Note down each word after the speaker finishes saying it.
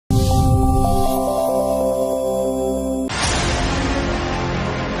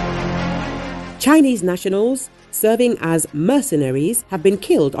Chinese nationals serving as mercenaries have been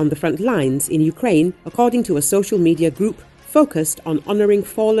killed on the front lines in Ukraine, according to a social media group focused on honoring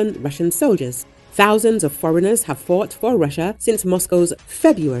fallen Russian soldiers. Thousands of foreigners have fought for Russia since Moscow's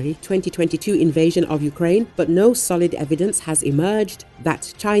February 2022 invasion of Ukraine, but no solid evidence has emerged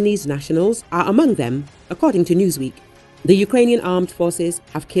that Chinese nationals are among them, according to Newsweek. The Ukrainian armed forces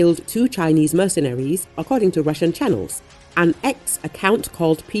have killed 2 Chinese mercenaries, according to Russian channels. An X account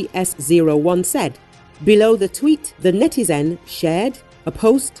called PS01 said. Below the tweet, the netizen shared a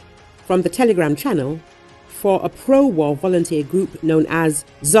post from the Telegram channel for a pro-war volunteer group known as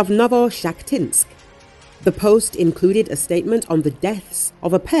ZOVNovoshakhtinsk. The post included a statement on the deaths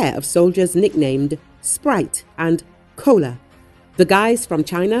of a pair of soldiers nicknamed Sprite and Cola. The guys from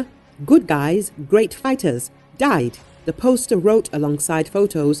China, good guys, great fighters, died, the poster wrote alongside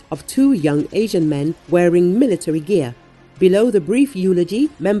photos of 2 young Asian men wearing military gear. Below the brief eulogy,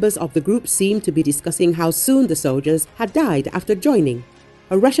 members of the group seemed to be discussing how soon the soldiers had died after joining.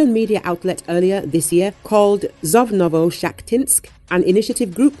 A Russian media outlet earlier this year called ZOVNovoshakhtinsk an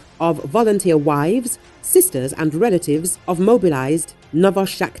initiative group of volunteer wives, sisters and relatives of mobilized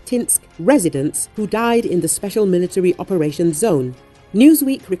Novoshakhtinsk residents who died in the special military operations zone.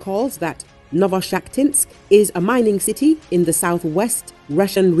 Newsweek recalls that Novoshakhtinsk is a mining city in the southwest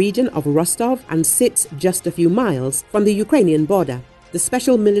Russian region of Rostov and sits just a few miles from the Ukrainian border. The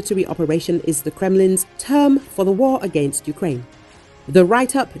special military operation is the Kremlin's term for the war against Ukraine. The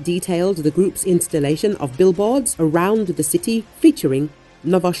write-up detailed the group's installation of billboards around the city featuring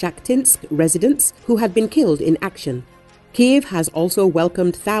Novoshakhtinsk residents who had been killed in action. Kiev has also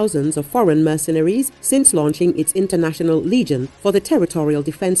welcomed thousands of foreign mercenaries since launching its International Legion for the territorial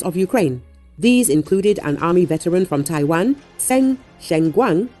defense of Ukraine. These included an army veteran from Taiwan, Seng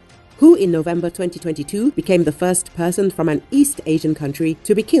Shengguang, who in November 2022 became the first person from an East Asian country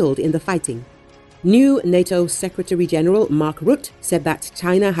to be killed in the fighting. New NATO Secretary General Mark Rutte said that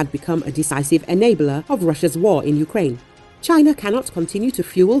China had become a decisive enabler of Russia's war in Ukraine. China cannot continue to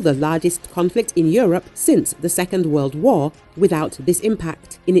fuel the largest conflict in Europe since the Second World War without this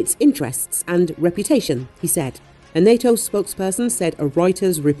impact in its interests and reputation, he said. A NATO spokesperson said a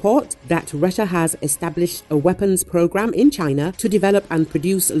Reuters report that Russia has established a weapons program in China to develop and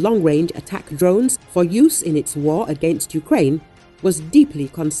produce long-range attack drones for use in its war against Ukraine was deeply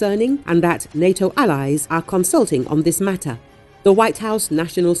concerning and that NATO allies are consulting on this matter. The White House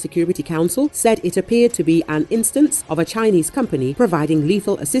National Security Council said it appeared to be an instance of a Chinese company providing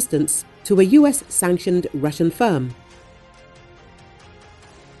lethal assistance to a US-sanctioned Russian firm.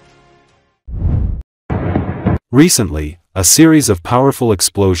 Recently, a series of powerful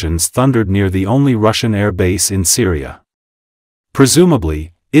explosions thundered near the only Russian air base in Syria.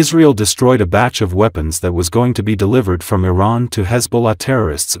 Presumably, Israel destroyed a batch of weapons that was going to be delivered from Iran to Hezbollah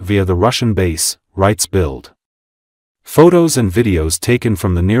terrorists via the Russian base, writes Bild. Photos and videos taken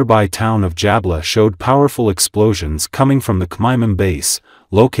from the nearby town of Jabla showed powerful explosions coming from the Kyiv base,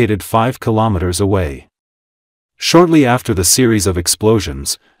 located 5 kilometers away. Shortly after the series of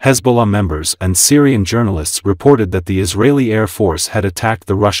explosions, Hezbollah members and Syrian journalists reported that the Israeli Air Force had attacked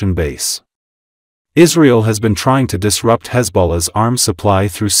the Russian base. Israel has been trying to disrupt Hezbollah's arms supply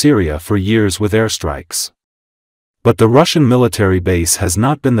through Syria for years with airstrikes. But the Russian military base has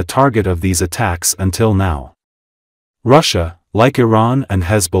not been the target of these attacks until now. Russia, like Iran and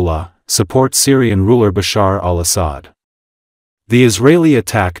Hezbollah, supports Syrian ruler Bashar al-Assad. The Israeli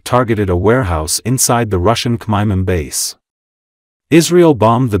attack targeted a warehouse inside the Russian Kyiv base. Israel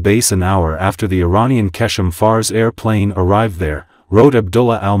bombed the base an hour after the Iranian Qeshm Fars airplane arrived there, wrote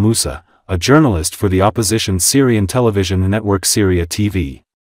Abdullah al-Musa, a journalist for the opposition Syrian television network Syria TV.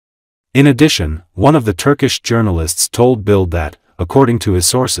 In addition, one of the Turkish journalists told Bild that, according to his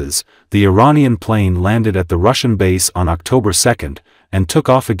sources, the Iranian plane landed at the Russian base on October 2 and took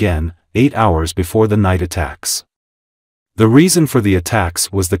off again, 8 hours before the night attacks. The reason for the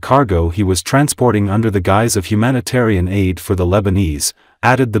attacks was the cargo he was transporting under the guise of humanitarian aid for the Lebanese,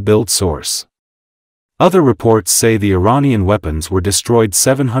 added the Bild source. Other reports say the Iranian weapons were destroyed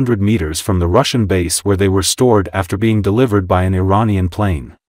 700 meters from the Russian base where they were stored after being delivered by an Iranian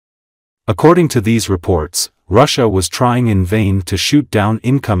plane. According to these reports, Russia was trying in vain to shoot down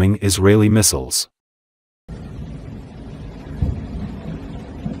incoming Israeli missiles.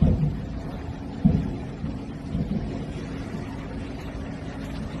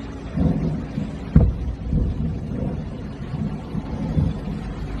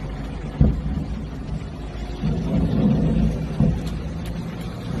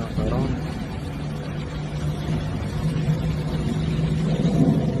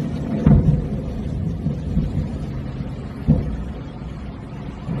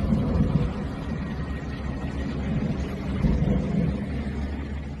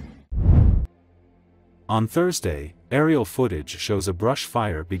 On Thursday, aerial footage shows a brush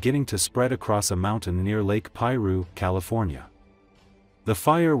fire beginning to spread across a mountain near Lake Piru, California. The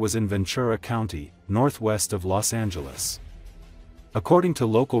fire was in Ventura County, northwest of Los Angeles. According to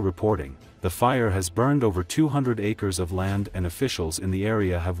local reporting, the fire has burned over 200 acres of land, and officials in the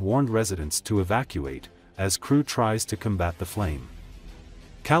area have warned residents to evacuate, as crew tries to combat the flame.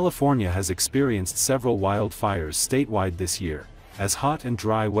 California has experienced several wildfires statewide this year, as hot and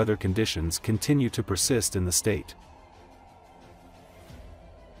dry weather conditions continue to persist in the state.